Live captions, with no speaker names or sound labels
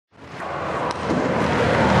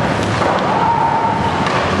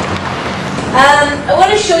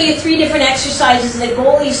to show you 3 different exercises that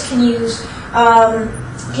goalies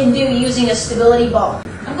can do using a stability ball.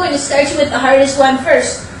 I'm going to start you with the hardest one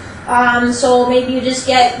first. So maybe you just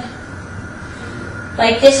get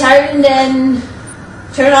like this hard and then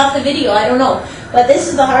turn off the video, I don't know. But this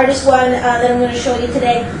is the hardest one that I'm going to show you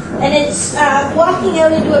today. And it's walking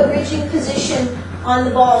out into a bridging position on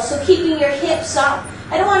the ball. So keeping your hips up.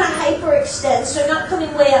 I don't want to hyperextend, so not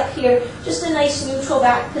coming way up here, just a nice neutral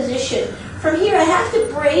back position. From here I have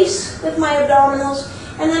to brace with my abdominals,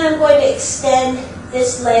 and then I'm going to extend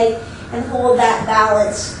this leg and hold that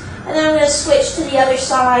balance. And then I'm going to switch to the other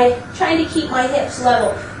side, trying to keep my hips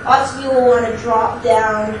level. Lots of you will want to drop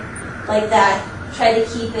down like that. Try to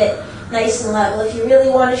keep it nice and level. If you really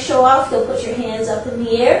want to show off, you'll put your hands up in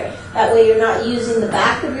the air. That way you're not using the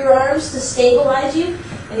back of your arms to stabilize you.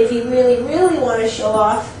 And if you really, really want to show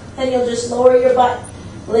off, then you'll just lower your butt,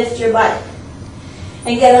 lift your butt,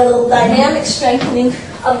 and get a little dynamic strengthening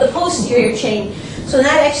of the posterior chain. So in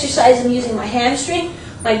that exercise, I'm using my hamstring,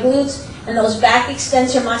 my glutes, and those back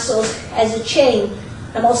extensor muscles as a chain.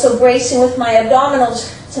 I'm also bracing with my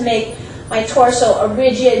abdominals to make my torso a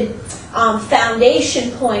rigid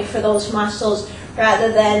foundation point for those muscles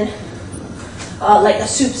rather than like a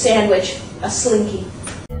soup sandwich, a slinky.